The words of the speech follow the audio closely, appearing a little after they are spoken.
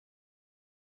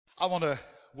I want to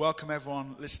welcome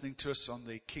everyone listening to us on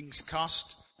the King's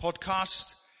Cast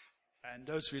podcast, and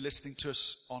those of you listening to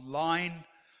us online,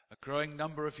 a growing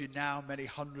number of you now, many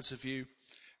hundreds of you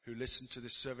who listen to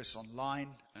this service online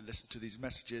and listen to these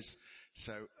messages.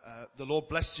 So the Lord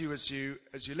bless you as you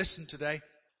listen today.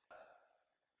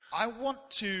 I want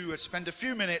to spend a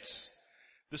few minutes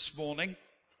this morning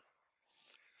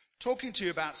talking to you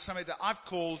about something that I've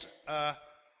called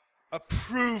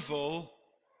approval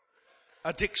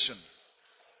addiction.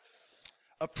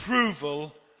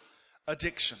 Approval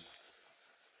addiction.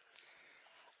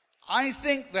 I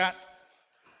think that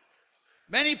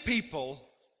many people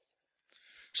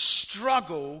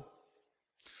struggle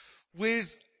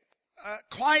with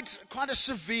quite a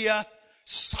severe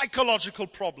psychological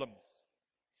problem.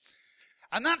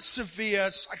 And that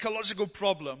severe psychological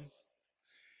problem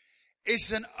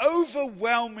is an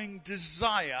overwhelming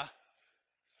desire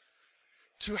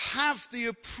to have the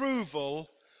approval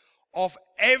of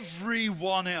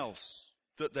everyone else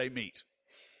that they meet.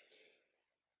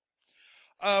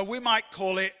 We might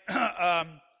call it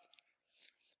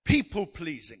people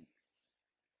pleasing.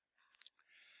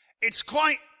 It's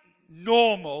quite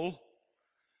normal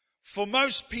for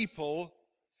most people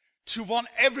to want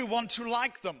everyone to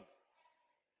like them.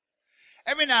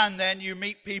 Every now and then you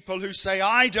meet people who say,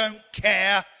 I don't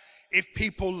care if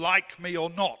people like me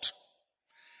or not.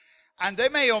 And they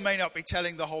may or may not be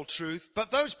telling the whole truth,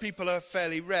 but those people are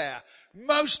fairly rare.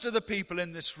 Most of the people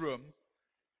in this room,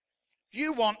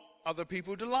 you want other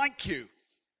people to like you.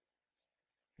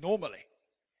 Normally.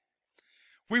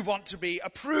 We want to be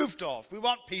approved of. We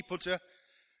want people to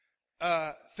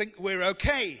think we're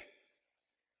okay.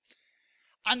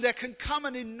 And there can come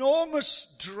an enormous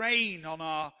drain on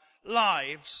our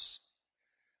lives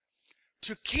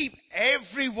to keep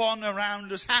everyone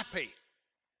around us happy.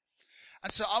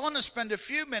 And so I want to spend a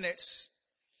few minutes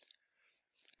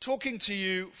talking to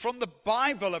you from the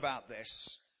Bible about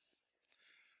this,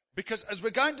 because as we're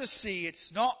going to see,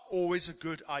 it's not always a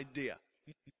good idea.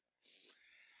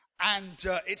 And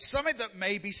it's something that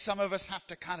maybe some of us have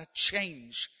to kind of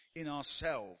change in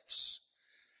ourselves,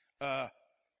 a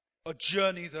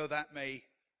journey though that may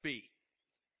be.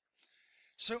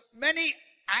 So many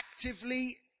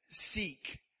actively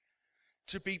seek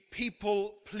to be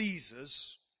people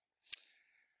pleasers.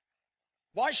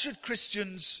 Why should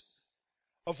Christians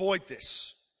avoid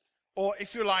this? Or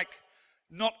if you like,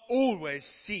 not always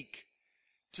seek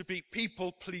to be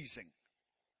people pleasing.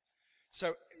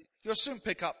 So you'll soon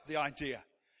pick up the idea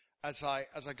as I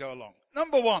go along.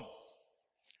 Number one,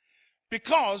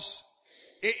 because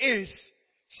it is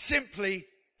simply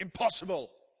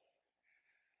impossible.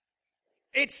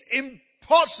 It's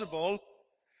impossible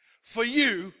for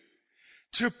you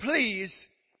to please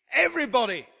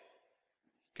everybody.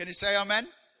 Can you say amen?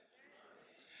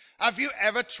 Have you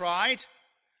ever tried?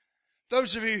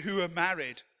 Those of you who are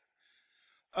married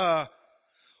or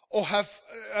have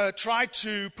tried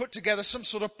to put together some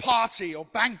sort of party or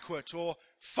banquet or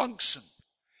function,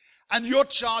 and you're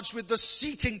charged with the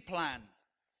seating plan.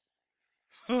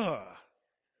 Who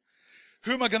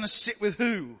am I going to sit with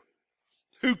who?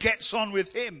 Who gets on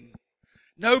with him?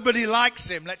 Nobody likes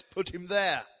him. Let's put him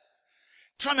there.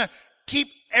 Trying to keep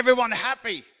everyone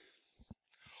happy.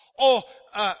 Or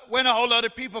when a whole lot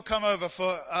of people come over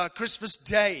for Christmas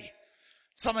Day,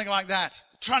 something like that.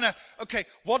 Trying to, okay,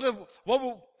 what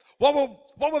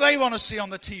will they want to see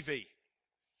on the TV?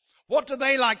 What do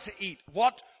they like to eat?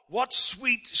 What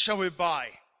sweet shall we buy?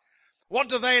 What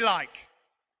do they like?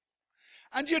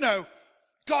 And you know,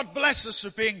 God bless us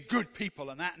for being good people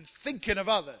and that, and thinking of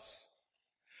others.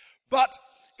 But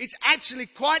it's actually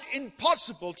quite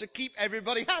impossible to keep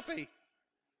everybody happy.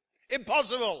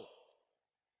 Impossible.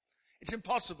 It's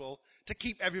impossible to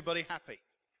keep everybody happy.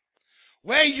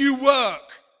 Where you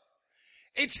work,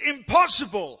 it's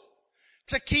impossible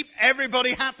to keep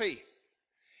everybody happy.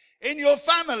 In your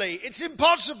family, it's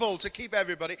impossible to keep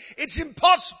everybody. It's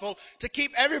impossible to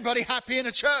keep everybody happy in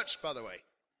a church, by the way.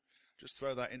 Just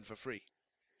throw that in for free.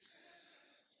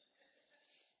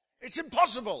 It's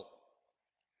impossible.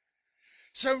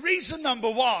 So reason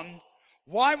number one,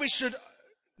 why we should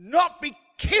not be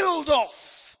killed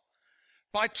off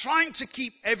by trying to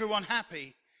keep everyone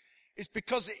happy, is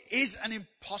because it is an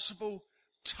impossible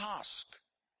task.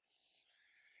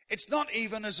 It's not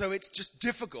even as though it's just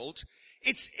difficult.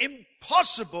 It's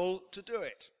impossible to do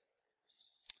it.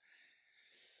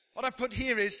 What I put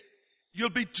here is, you'll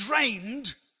be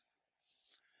drained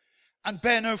and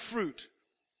bear no fruit.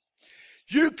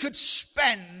 You could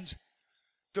spend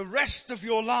the rest of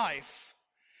your life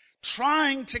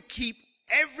trying to keep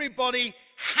everybody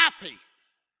happy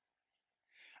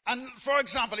And for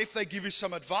example, if they give you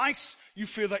some advice, you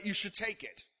feel that you should take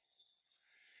it.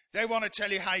 They want to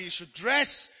tell you how you should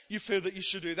dress, you feel that you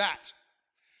should do that.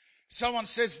 Someone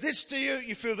says this to you,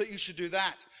 you feel that you should do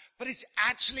that. But it's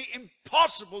actually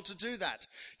impossible to do that.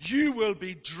 You will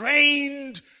be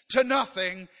drained to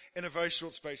nothing in a very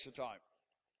short space of time.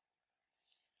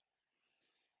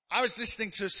 I was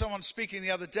listening to someone speaking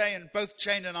the other day, and both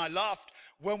Jane and I laughed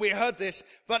when we heard this,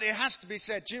 but it has to be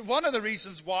said. One of the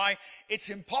reasons why it's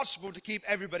impossible to keep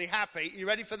everybody happy, you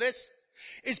ready for this?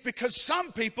 Is because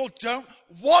some people don't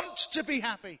want to be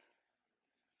happy.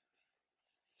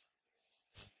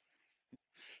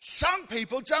 Some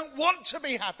people don't want to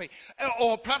be happy.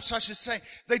 Or perhaps I should say,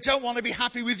 they don't want to be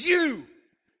happy with you.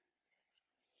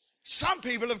 Some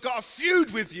people have got a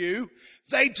feud with you.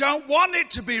 They don't want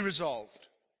it to be resolved.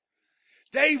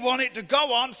 They want it to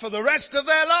go on for the rest of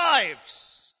their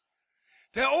lives.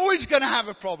 They're always going to have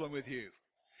a problem with you,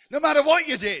 no matter what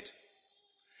you did.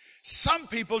 Some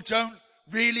people don't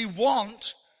really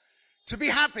want to be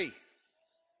happy.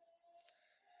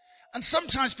 And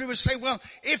sometimes people say, well,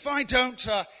 if I don't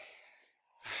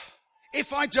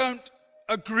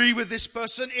agree with this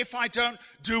person, if I don't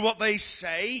do what they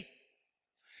say,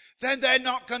 then they're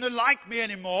not going to like me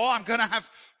anymore. I'm going to have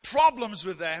problems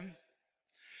with them.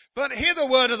 But hear the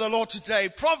word of the Lord today.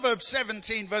 Proverbs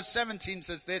 17 verse 17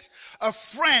 says this: a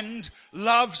friend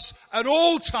loves at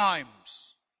all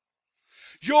times.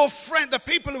 Your friend, the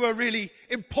people who are really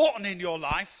important in your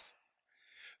life,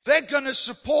 they're going to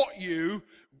support you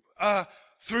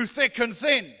through thick and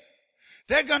thin.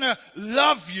 They're going to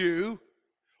love you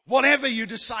whatever you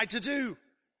decide to do.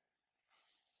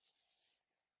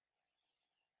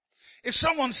 If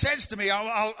someone says to me,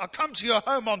 I'll come to your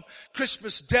home on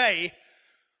Christmas Day,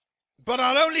 but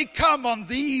I'll only come on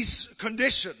these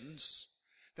conditions,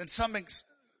 then something's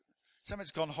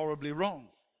gone horribly wrong.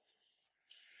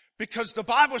 Because the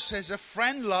Bible says a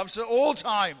friend loves at all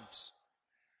times.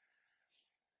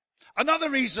 Another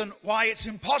reason why it's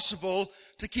impossible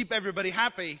to keep everybody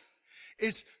happy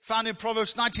is found in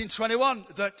Proverbs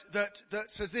 19:21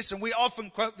 that says this, and we often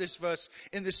quote this verse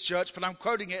in this church, but I'm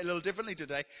quoting it a little differently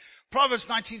today. Proverbs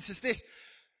 19 says this: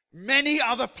 many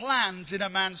are the plans in a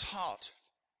man's heart.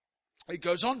 It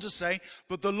goes on to say,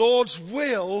 but the Lord's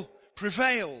will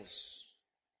prevails,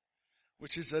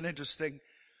 which is an interesting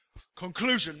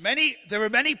conclusion. There are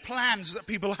many plans that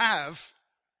people have,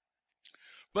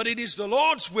 but it is the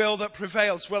Lord's will that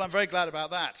prevails. Well, I'm very glad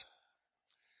about that.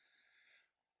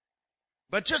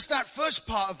 But just that first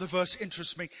part of the verse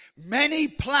interests me. Many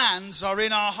plans are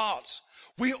in our hearts.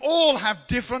 We all have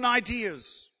different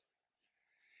ideas.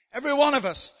 Every one of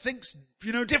us thinks,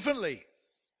 differently.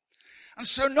 And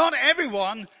so not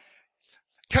everyone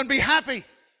can be happy.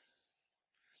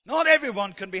 Not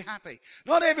everyone can be happy.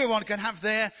 Not everyone can have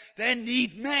their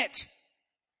need met.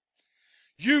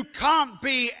 You can't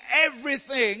be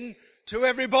everything to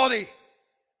everybody.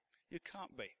 You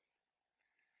can't be.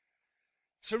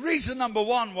 So reason number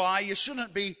one why you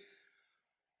shouldn't be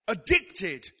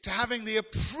addicted to having the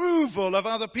approval of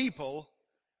other people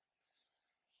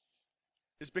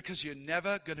is because you're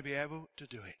never going to be able to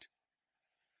do it.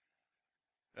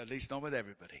 At least not with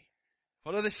everybody.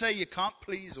 What do they say? You can't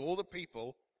please all the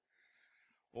people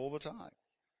all the time.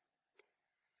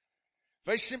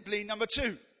 Very simply, number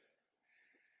two,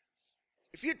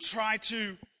 if you try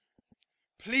to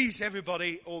please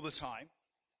everybody all the time,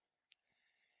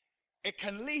 it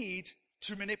can lead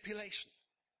to manipulation.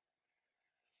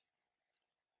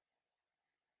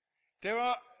 There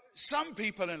are some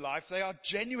people in life, they are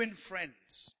genuine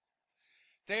friends.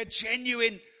 They are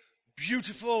genuine,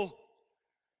 beautiful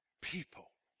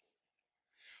people.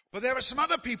 But there are some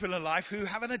other people in life who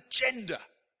have an agenda.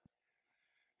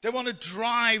 They want to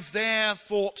drive their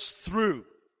thoughts through.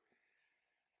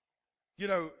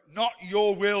 Not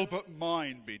your will, but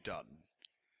mine be done.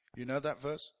 You know that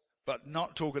verse? But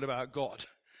not talking about God.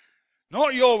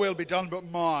 Not your will be done, but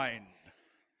mine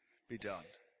be done.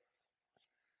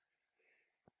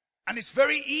 And it's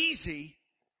very easy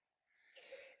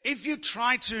if you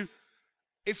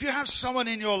have someone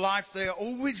in your life, they are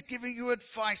always giving you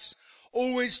advice,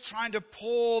 always trying to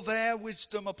pour their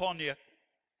wisdom upon you.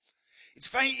 It's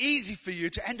very easy for you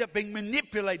to end up being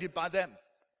manipulated by them.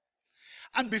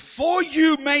 And before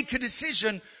you make a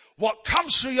decision, what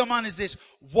comes through your mind is this: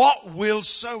 what will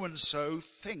so-and-so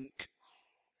think?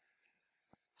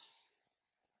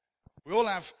 We all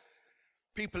have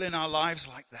people in our lives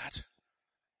like that.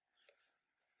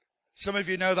 Some of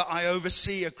you know that I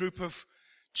oversee a group of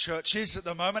churches at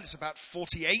the moment. It's about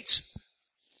 48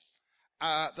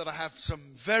 that I have some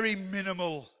very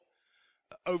minimal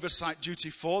oversight duty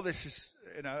for. This is,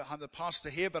 I'm the pastor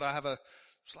here, but I have a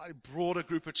slightly broader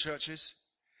group of churches.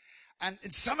 And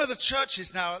in some of the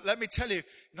churches now, let me tell you,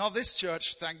 not this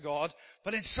church, thank God,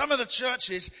 but in some of the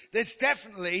churches, there's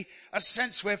definitely a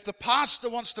sense where if the pastor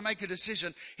wants to make a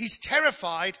decision, he's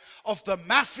terrified of the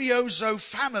mafioso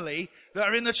family that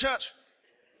are in the church.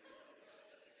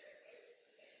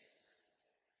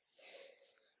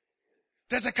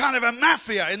 There's a kind of a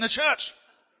mafia in the church.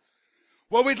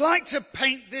 Well, we'd like to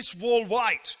paint this wall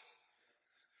white,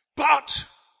 but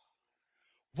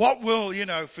what will,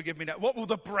 forgive me now, what will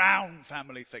the Brown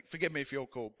family think? Forgive me if you're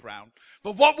called Brown.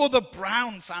 But what will the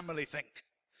Brown family think?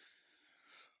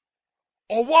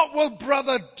 Or what will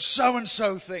brother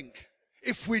so-and-so think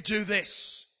if we do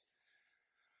this?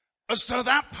 As though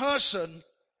that person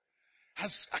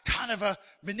has a kind of a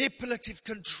manipulative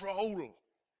control.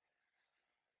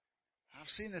 I've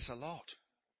seen this a lot.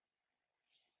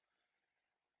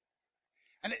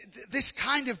 And this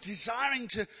kind of desiring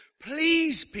to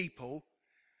please people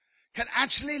can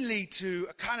actually lead to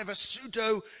a kind of a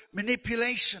pseudo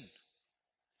manipulation.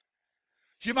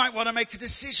 You might want to make a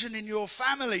decision in your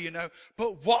family,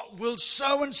 but what will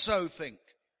so-and-so think?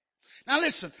 Now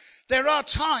listen, there are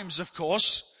times, of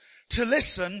course, to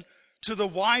listen to the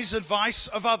wise advice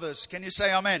of others. Can you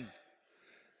say amen?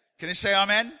 Can you say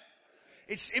amen?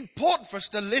 It's important for us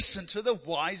to listen to the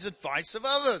wise advice of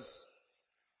others.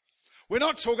 We're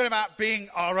not talking about being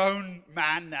our own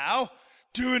man now,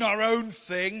 doing our own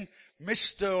thing,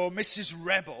 Mr. or Mrs.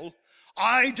 Rebel.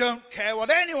 I don't care what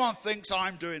anyone thinks,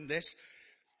 I'm doing this.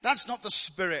 That's not the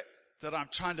spirit that I'm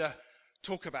trying to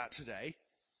talk about today.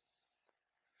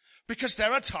 Because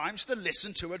there are times to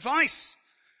listen to advice.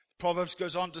 Proverbs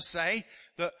goes on to say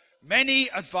that many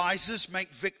advisors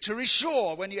make victory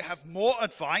sure. When you have more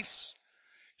advice,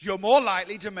 you're more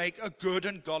likely to make a good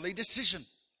and godly decision.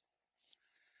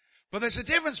 But there's a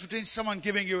difference between someone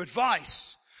giving you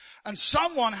advice and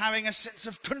someone having a sense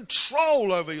of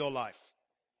control over your life.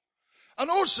 And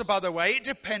also, by the way, it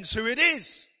depends who it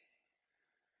is.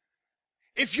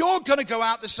 If you're going to go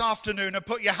out this afternoon and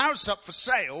put your house up for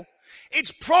sale,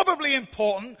 it's probably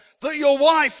important that your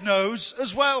wife knows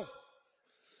as well.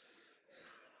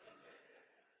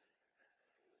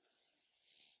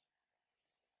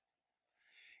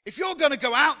 If you're going to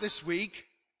go out this week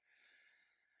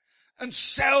and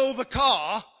sell the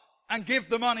car and give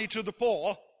the money to the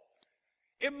poor,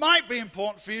 it might be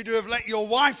important for you to have let your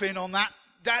wife in on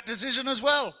that decision as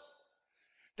well.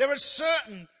 There are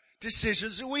certain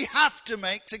decisions that we have to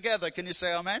make together. Can you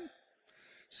say amen?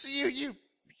 So you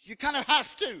kind of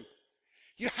have to.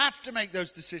 You have to make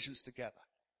those decisions together.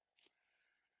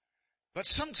 But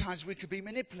sometimes we could be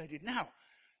manipulated. Now,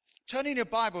 turn in your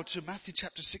Bible to Matthew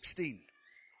chapter 16.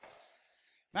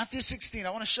 Matthew 16,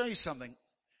 I want to show you something.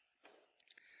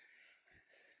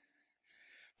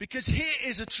 Because here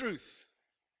is a truth.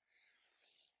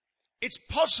 It's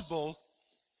possible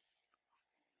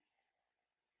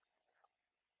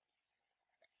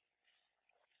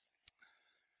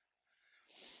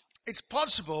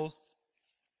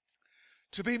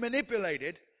to be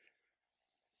manipulated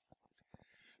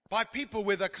by people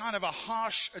with a kind of a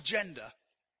harsh agenda.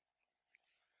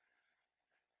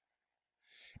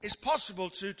 It's possible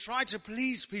to try to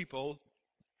please people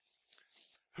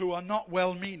who are not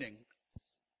well-meaning.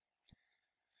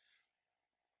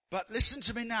 But listen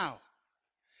to me now.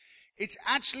 It's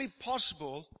actually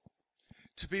possible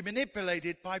to be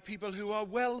manipulated by people who are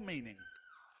well-meaning.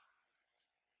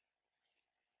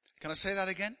 Can I say that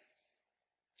again?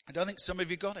 I don't think some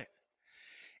of you got it.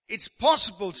 It's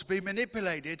possible to be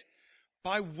manipulated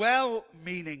by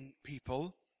well-meaning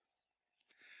people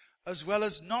as well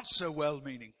as not so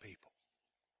well-meaning people.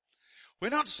 We're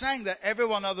not saying that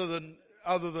everyone other than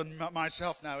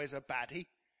myself now is a baddie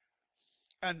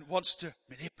and wants to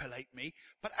manipulate me,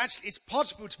 but actually it's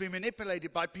possible to be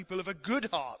manipulated by people of a good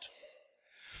heart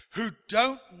who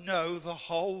don't know the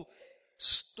whole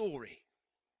story.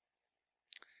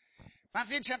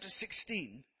 Matthew chapter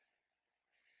 16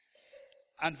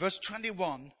 and verse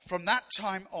 21, from that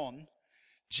time on,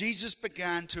 Jesus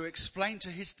began to explain to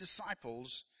his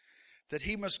disciples that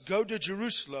he must go to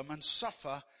Jerusalem and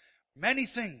suffer many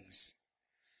things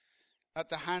at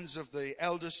the hands of the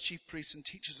elders, chief priests, and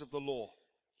teachers of the law,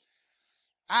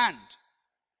 and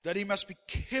that he must be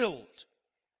killed,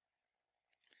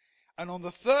 and on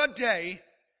the third day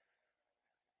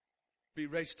be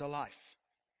raised to life.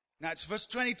 Now it's verse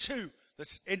 22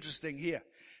 that's interesting here.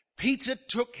 Peter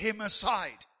took him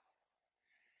aside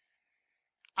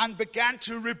and began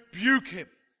to rebuke him.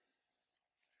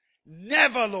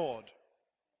 "Never, Lord,"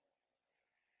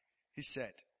 he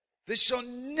said, "this shall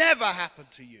never happen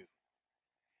to you."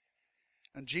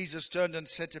 And Jesus turned and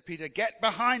said to Peter, "Get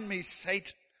behind me,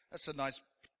 Satan." That's a nice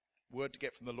word to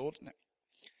get from the Lord, isn't it?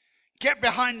 Get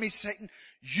behind me, Satan.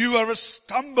 You are a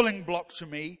stumbling block to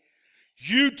me.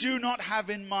 You do not have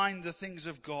in mind the things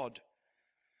of God,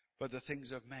 but the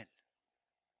things of men.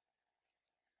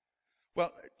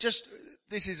 Well,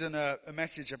 this isn't a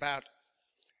message about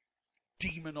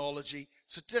demonology.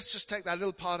 So let's just take that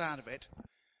little part out of it.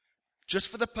 Just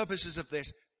for the purposes of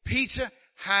this, Peter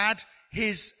had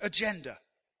his agenda.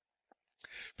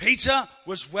 Peter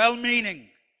was well-meaning.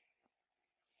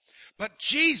 But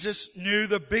Jesus knew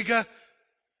the bigger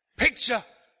picture.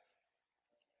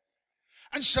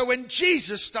 And so when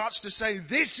Jesus starts to say,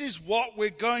 this is what we're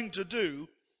going to do,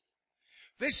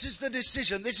 this is the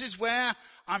decision, this is where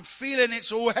I'm feeling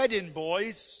it's all heading,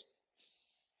 boys.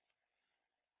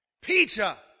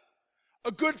 Peter,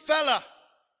 a good fella,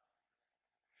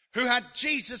 who had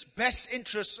Jesus' best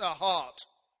interests at heart,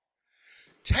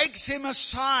 takes him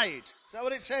aside. Is that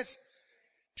what it says?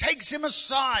 Takes him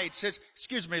aside, says,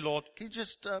 excuse me, Lord, can you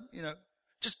just,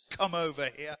 just come over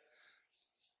here?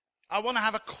 I want to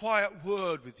have a quiet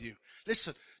word with you.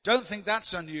 Listen, don't think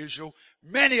that's unusual.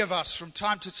 Many of us from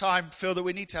time to time feel that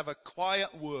we need to have a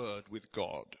quiet word with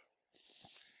God.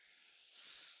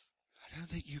 I don't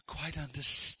think you quite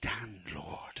understand,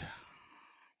 Lord.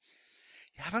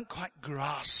 You haven't quite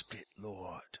grasped it,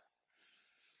 Lord.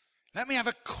 Let me have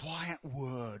a quiet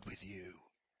word with you.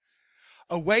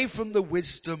 Away from the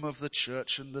wisdom of the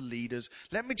church and the leaders,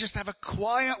 let me just have a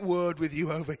quiet word with you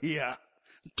over here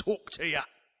and talk to you.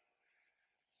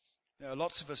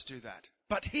 Lots of us do that.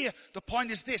 But here, the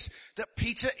point is this, that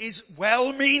Peter is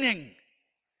well-meaning,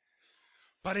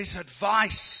 but his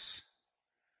advice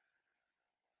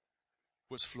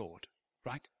was flawed,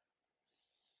 right?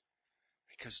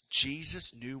 Because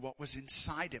Jesus knew what was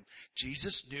inside him.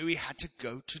 Jesus knew he had to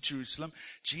go to Jerusalem.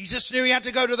 Jesus knew he had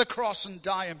to go to the cross and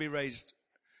die and be raised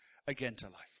again to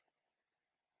life.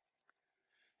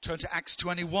 Turn to Acts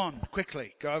 21,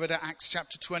 quickly. Go over to Acts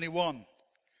chapter 21.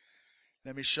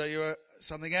 Let me show you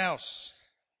something else.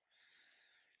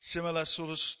 Similar sort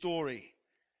of story.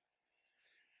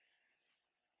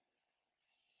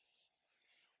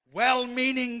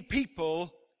 Well-meaning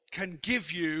people can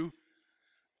give you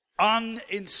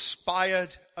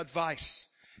uninspired advice.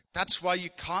 That's why you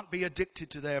can't be addicted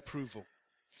to their approval.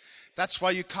 That's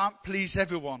why you can't please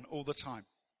everyone all the time.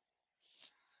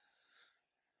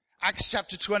 Acts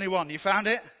chapter 21, you found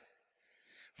it?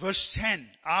 Verse 10,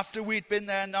 after we'd been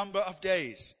there a number of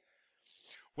days.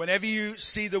 Whenever you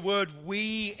see the word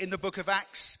we in the book of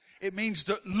Acts, it means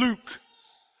that Luke,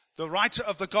 the writer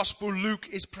of the gospel Luke,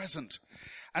 is present.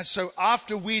 And so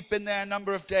after we'd been there a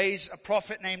number of days, a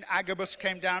prophet named Agabus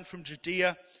came down from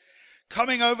Judea.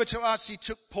 Coming over to us, he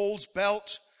took Paul's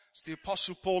belt. It's the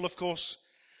apostle Paul, of course.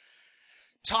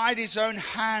 Tied his own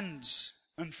hands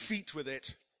and feet with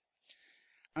it.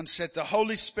 And said, the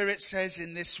Holy Spirit says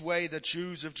in this way the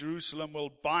Jews of Jerusalem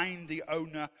will bind the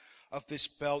owner of this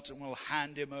belt and will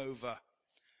hand him over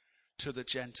to the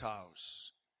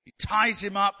Gentiles. He ties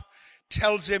him up,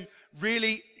 tells him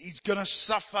really he's going to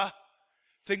suffer.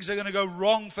 Things are going to go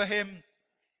wrong for him,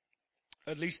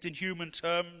 at least in human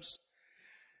terms.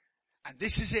 And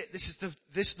this is it. This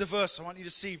is the verse I want you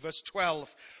to see, verse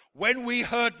 12. When we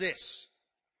heard this,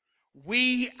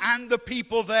 we and the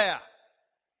people there,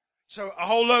 so a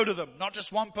whole load of them, not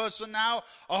just one person now,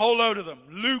 a whole load of them,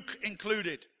 Luke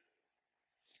included.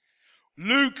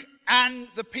 Luke and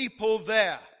the people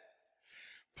there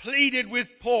pleaded with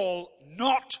Paul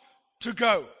not to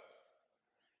go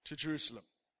to Jerusalem.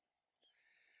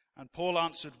 And Paul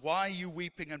answered, why are you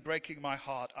weeping and breaking my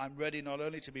heart? I'm ready not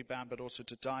only to be bound, but also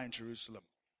to die in Jerusalem.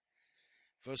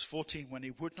 Verse 14, when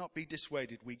he would not be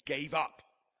dissuaded, we gave up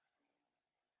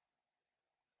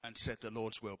and said, the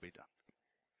Lord's will be done.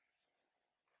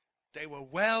 They were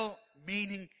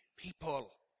well-meaning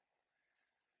people.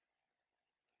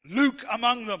 Luke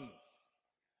among them.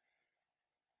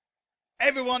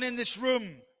 Everyone in this room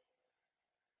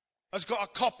has got a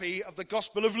copy of the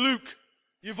Gospel of Luke.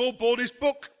 You've all bought his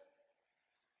book.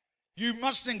 You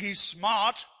must think he's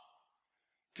smart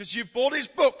because you've bought his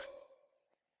book.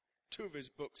 2 of his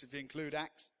books if you include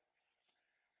Acts.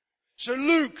 So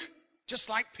Luke, just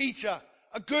like Peter,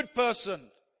 a good person,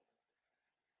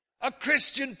 a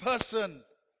Christian person,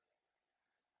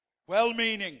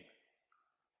 well-meaning,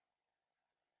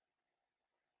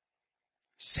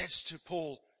 says to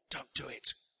Paul, don't do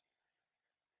it.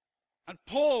 And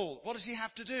Paul, what does he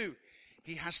have to do?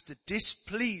 He has to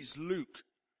displease Luke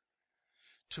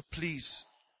to please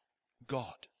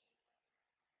God.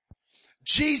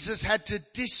 Jesus had to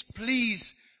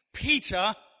displease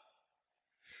Peter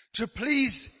to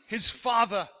please his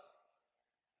Father.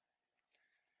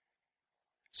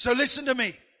 So listen to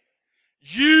me.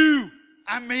 You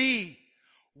and me,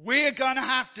 we're going to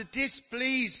have to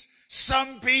displease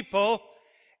some people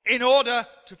in order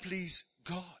to please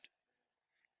God.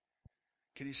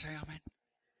 Can you say amen?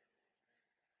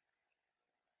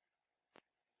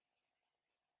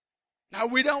 Now,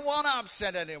 we don't want to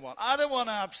upset anyone. I don't want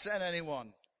to upset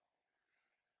anyone.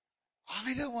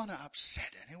 I don't want to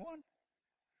upset anyone.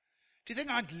 Do you think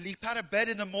I'd leap out of bed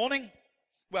in the morning?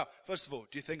 Well, first of all,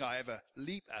 do you think I ever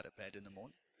leap out of bed in the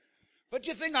morning? But do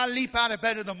you think I leap out of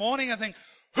bed in the morning and think,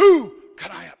 who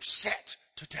can I upset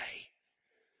today?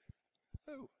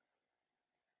 Who?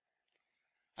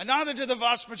 And neither do the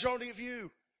vast majority of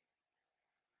you.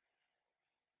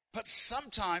 But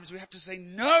sometimes we have to say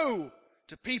no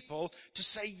to people to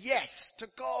say yes to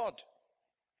God.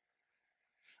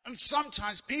 And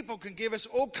sometimes people can give us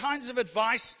all kinds of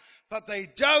advice, but they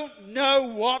don't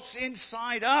know what's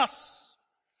inside us.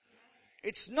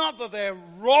 It's not that they're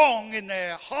wrong in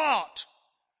their heart,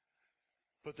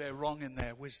 but they're wrong in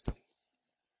their wisdom.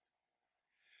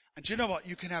 And do you know what?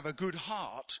 You can have a good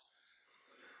heart,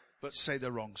 but say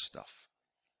the wrong stuff.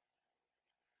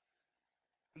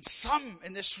 And some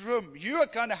in this room, you are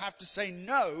going to have to say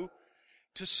no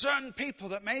to certain people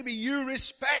that maybe you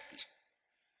respect.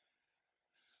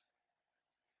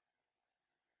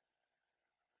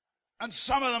 And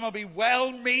some of them will be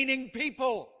well-meaning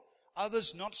people.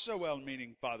 Others not so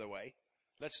well-meaning, by the way.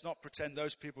 Let's not pretend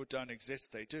those people don't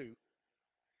exist. They do.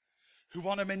 Who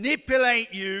want to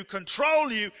manipulate you,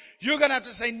 control you. You're going to have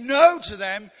to say no to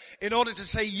them in order to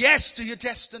say yes to your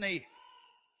destiny.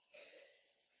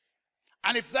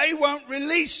 And if they won't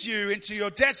release you into your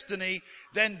destiny,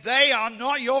 then they are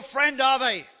not your friend, are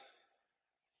they?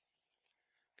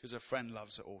 Because a friend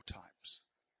loves at all times.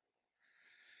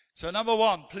 So number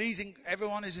one, pleasing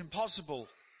everyone is impossible.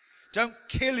 Don't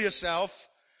kill yourself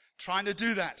trying to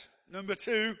do that. Number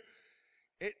two,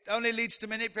 it only leads to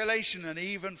manipulation, and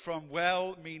even from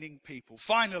well-meaning people.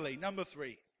 Finally, number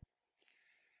three,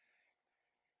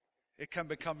 it can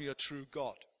become your true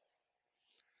God.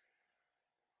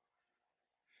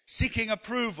 Seeking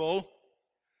approval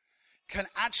can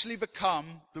actually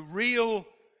become the real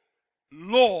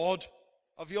Lord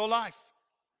of your life.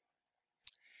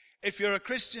 If you're a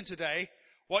Christian today,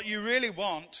 what you really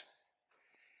want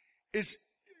is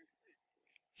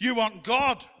you want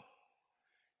God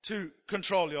to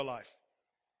control your life.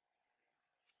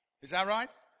 Is that right?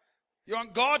 You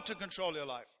want God to control your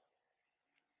life.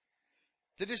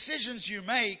 The decisions you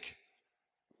make,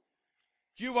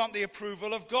 you want the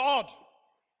approval of God.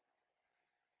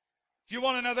 You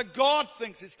want to know that God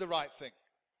thinks it's the right thing.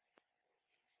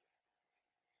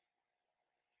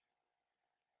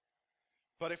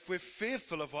 But if we're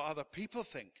fearful of what other people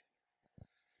think,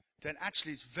 then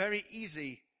actually it's very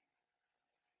easy,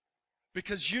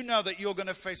 because you know that you're going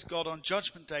to face God on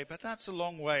Judgment Day, but that's a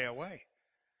long way away.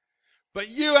 But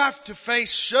you have to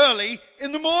face Shirley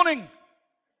in the morning.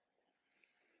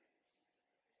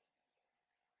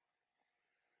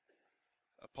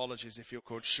 Apologies if you're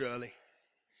called Shirley.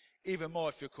 Even more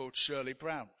if you're called Shirley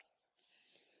Brown.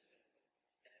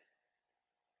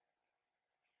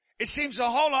 It seems a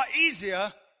whole lot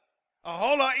easier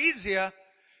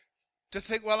to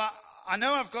think, well, I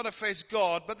know I've got to face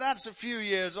God, but that's a few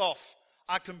years off.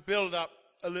 I can build up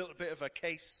a little bit of a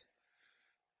case.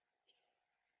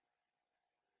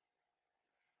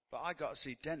 But I got to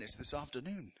see Dennis this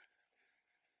afternoon.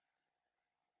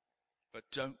 But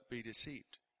don't be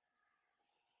deceived.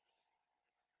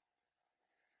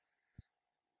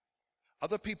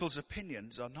 Other people's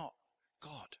opinions are not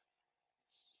God.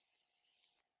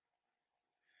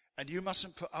 And you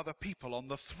mustn't put other people on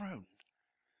the throne.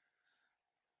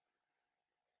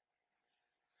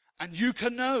 And you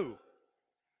can know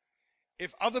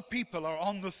if other people are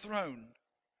on the throne.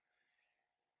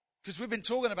 Because we've been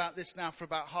talking about this now for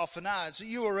about half an hour. So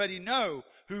you already know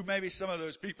who maybe some of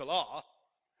those people are.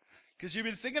 Because you've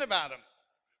been thinking about them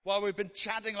while we've been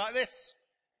chatting like this.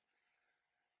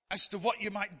 As to what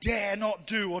you might dare not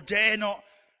do or dare not,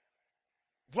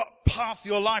 what path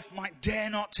your life might dare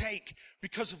not take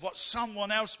because of what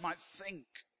someone else might think.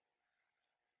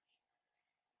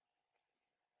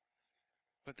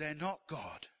 But they're not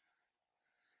God.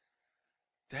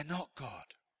 They're not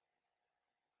God.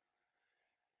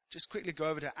 Just quickly go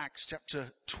over to Acts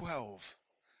chapter 12.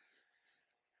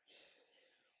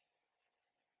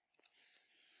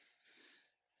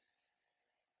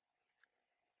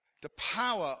 The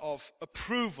power of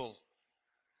approval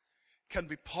can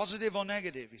be positive or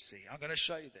negative, you see. I'm going to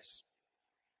show you this.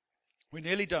 We're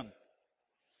nearly done.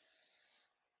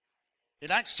 In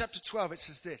Acts chapter 12, it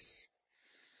says this.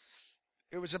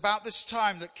 It was about this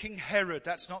time that King Herod,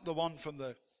 that's not the one from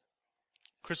the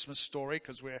Christmas story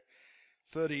because we're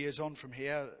 30 years on from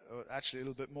here, or actually a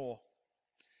little bit more.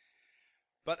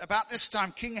 But about this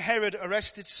time, King Herod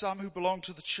arrested some who belonged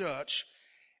to the church,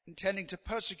 intending to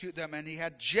persecute them, and he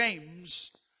had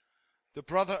James, the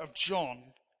brother of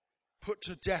John, put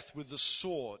to death with the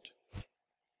sword.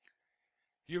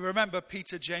 You remember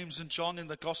Peter, James, and John in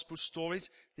the gospel stories?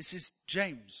 This is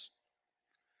James.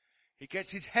 He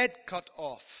gets his head cut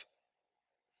off.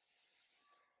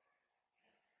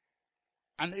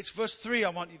 And it's verse 3 I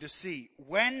want you to see.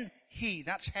 When he,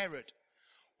 that's Herod,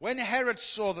 when Herod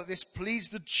saw that this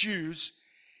pleased the Jews,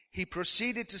 he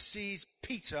proceeded to seize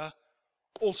Peter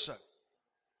also.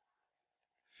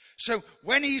 So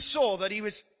when he saw that he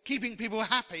was keeping people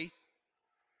happy,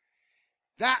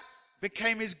 that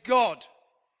became his God.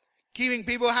 Keeping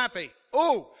people happy.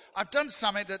 Oh, I've done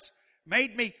something that's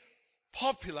made me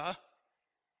popular,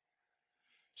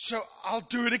 so I'll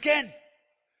do it again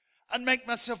and make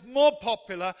myself more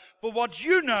popular. But what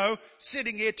you know,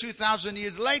 sitting here 2,000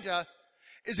 years later,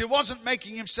 is it wasn't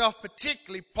making himself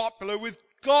particularly popular with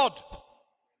God.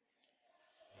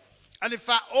 And in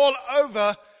fact, all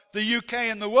over the UK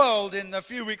and the world in a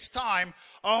few weeks' time,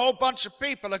 a whole bunch of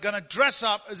people are going to dress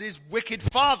up as his wicked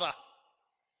father.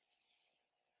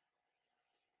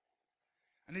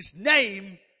 And his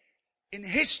name in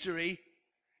history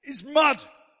is Mud.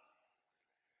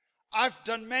 I've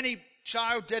done many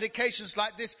child dedications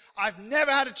like this. I've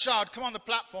never had a child come on the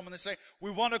platform and they say,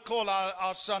 we want to call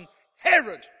our son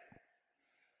Herod.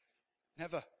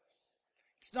 Never.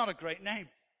 It's not a great name.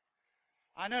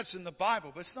 I know it's in the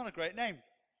Bible, but it's not a great name.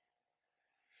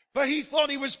 But he thought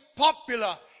he was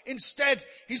popular. Instead,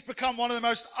 he's become one of the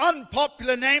most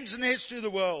unpopular names in the history of the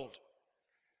world.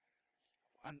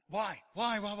 And why?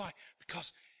 Why?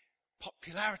 Because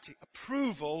popularity,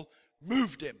 approval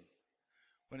moved him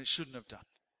when it shouldn't have done.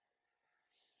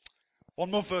 One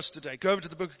more verse today. Go over to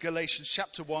the book of Galatians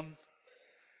chapter 1.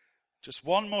 Just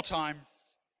one more time.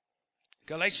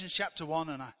 Galatians chapter 1,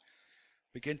 and I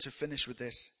begin to finish with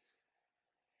this.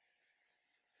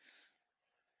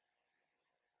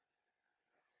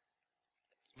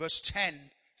 Verse 10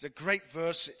 is a great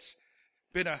verse. It's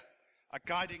been a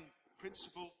guiding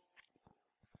principle.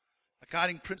 A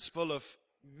guiding principle of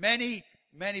many,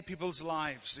 many people's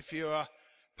lives. If you're a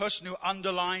person who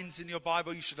underlines in your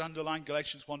Bible, you should underline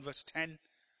Galatians 1 verse 10.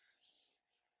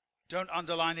 Don't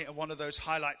underline it in one of those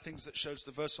highlight things that shows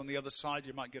the verse on the other side.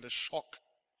 You might get a shock.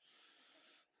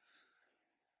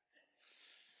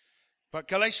 But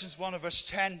Galatians 1 verse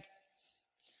 10.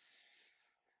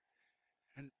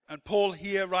 And Paul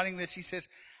here writing this, he says,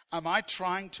 am I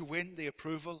trying to win the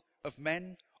approval of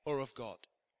men or of God?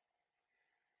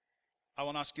 I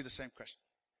want to ask you the same question.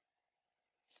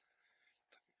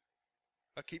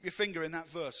 I'll keep your finger in that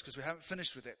verse because we haven't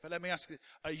finished with it. But let me ask you,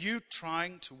 are you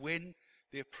trying to win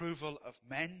the approval of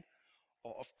men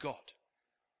or of God?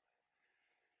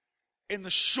 In the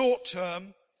short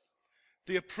term,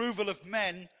 the approval of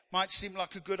men might seem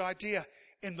like a good idea.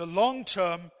 In the long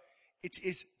term, it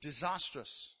is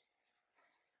disastrous.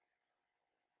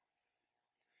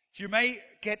 You may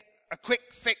get a quick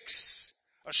fix,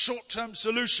 a short-term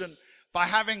solution by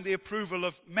having the approval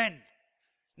of men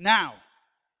now.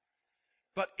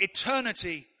 But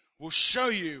eternity will show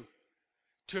you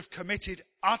to have committed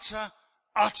utter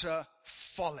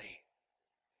folly.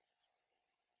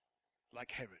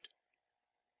 Like Herod.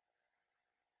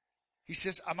 He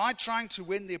says, am I trying to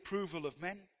win the approval of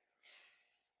men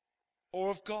or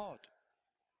of God?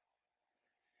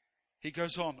 He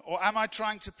goes on, or am I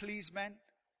trying to please men?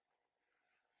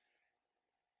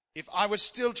 If I was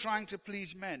still trying to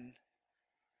please men,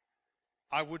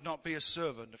 I would not be a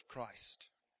servant of Christ.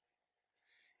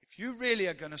 If you really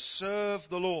are going to serve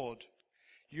the Lord,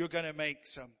 you're going to make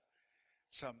some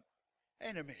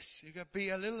enemies. You're going to be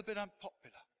a little bit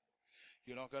unpopular.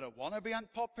 You're not going to want to be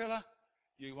unpopular.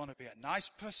 You want to be a nice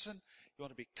person. You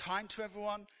want to be kind to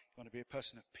everyone. You want to be a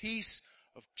person of peace,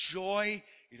 of joy.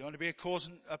 You don't want to be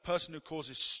a person who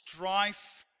causes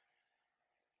strife.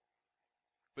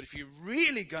 But if you're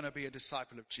really going to be a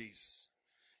disciple of Jesus,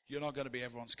 you're not going to be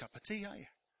everyone's cup of tea, are you?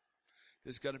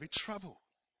 There's going to be trouble.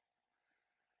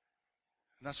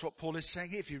 And that's what Paul is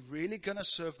saying here. If you're really going to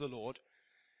serve the Lord,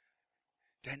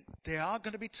 then there are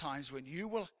going to be times when you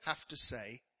will have to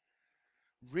say,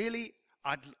 really,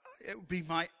 it would be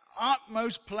my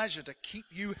utmost pleasure to keep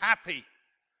you happy.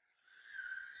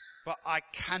 But I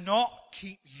cannot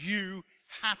keep you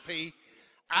happy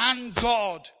and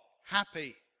God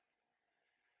happy.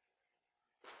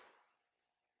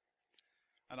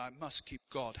 And I must keep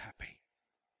God happy.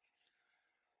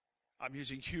 I'm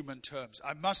using human terms.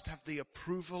 I must have the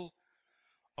approval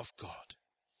of God.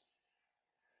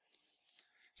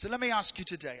 So let me ask you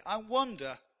today, I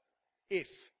wonder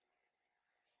if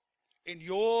in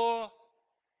your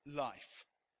life,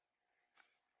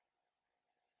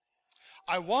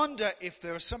 I wonder if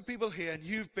there are some people here and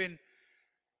you've been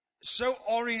so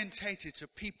orientated to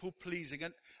people pleasing.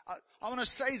 And I want to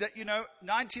say that,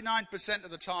 99%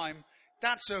 of the time,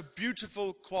 that's a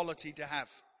beautiful quality to have.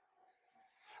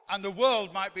 And the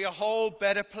world might be a whole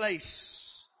better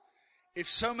place if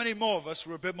so many more of us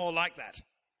were a bit more like that.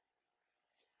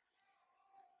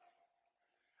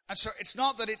 And so it's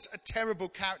not that it's a terrible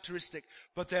characteristic,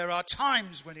 but there are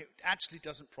times when it actually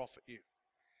doesn't profit you. It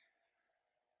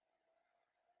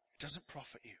doesn't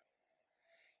profit you.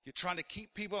 You're trying to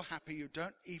keep people happy. You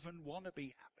don't even want to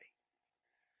be happy.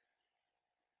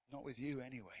 Not with you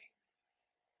anyway.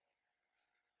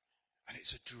 And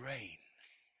it's a drain.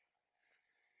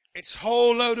 It's a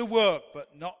whole load of work,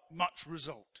 but not much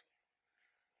result.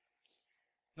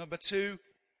 Number 2,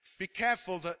 be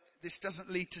careful that this doesn't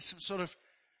lead to some sort of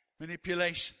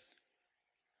manipulation.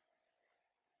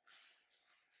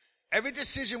 Every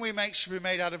decision we make should be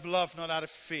made out of love, not out of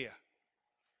fear.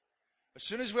 As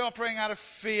soon as we're operating out of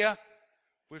fear,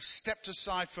 we've stepped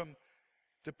aside from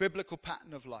the biblical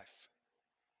pattern of life.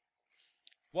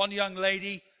 One young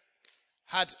lady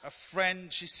had a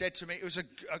friend, she said to me, it was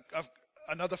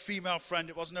another female friend,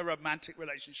 it wasn't a romantic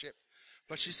relationship,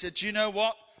 but she said, do you know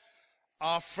what?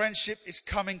 Our friendship is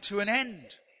coming to an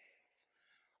end.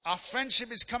 Our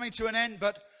friendship is coming to an end,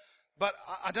 but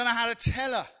I don't know how to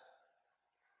tell her.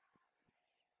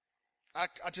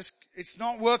 It's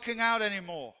not working out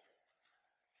anymore.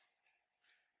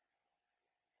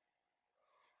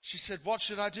 She said, what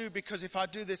should I do? Because if I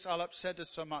do this, I'll upset her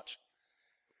so much.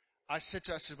 I said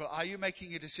to her, well, are you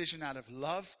making a decision out of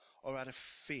love or out of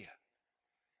fear?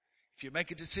 If you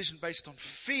make a decision based on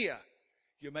fear,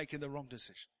 you're making the wrong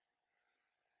decision.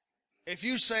 If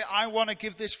you say, I want to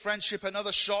give this friendship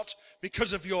another shot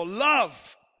because of your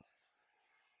love,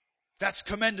 that's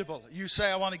commendable. You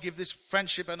say, I want to give this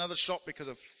friendship another shot because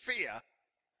of fear,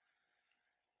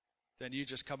 then you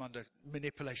just come under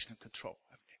manipulation and control,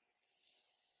 haven't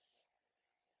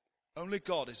you? Only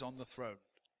God is on the throne.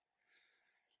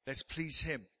 Let's please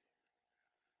Him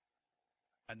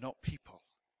and not people,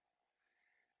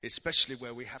 especially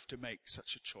where we have to make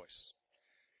such a choice.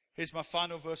 Here's my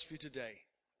final verse for you today.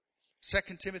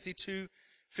 2 Timothy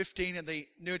 2:15 in the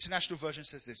New International Version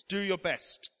says this: do your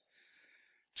best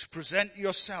to present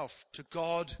yourself to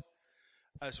God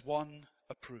as one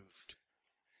approved,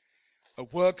 a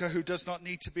worker who does not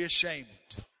need to be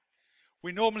ashamed.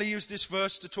 We normally use this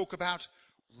verse to talk about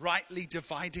rightly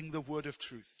dividing the word of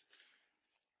truth.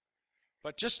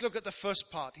 But just look at the first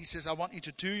part. He says, I want you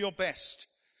to do your best.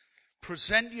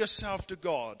 Present yourself to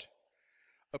God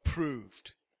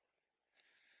approved.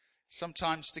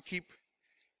 Sometimes to keep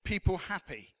people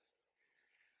happy,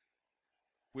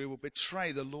 we will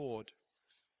betray the Lord.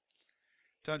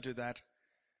 Don't do that.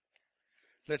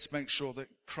 Let's make sure that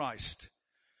Christ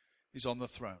is on the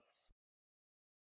throne.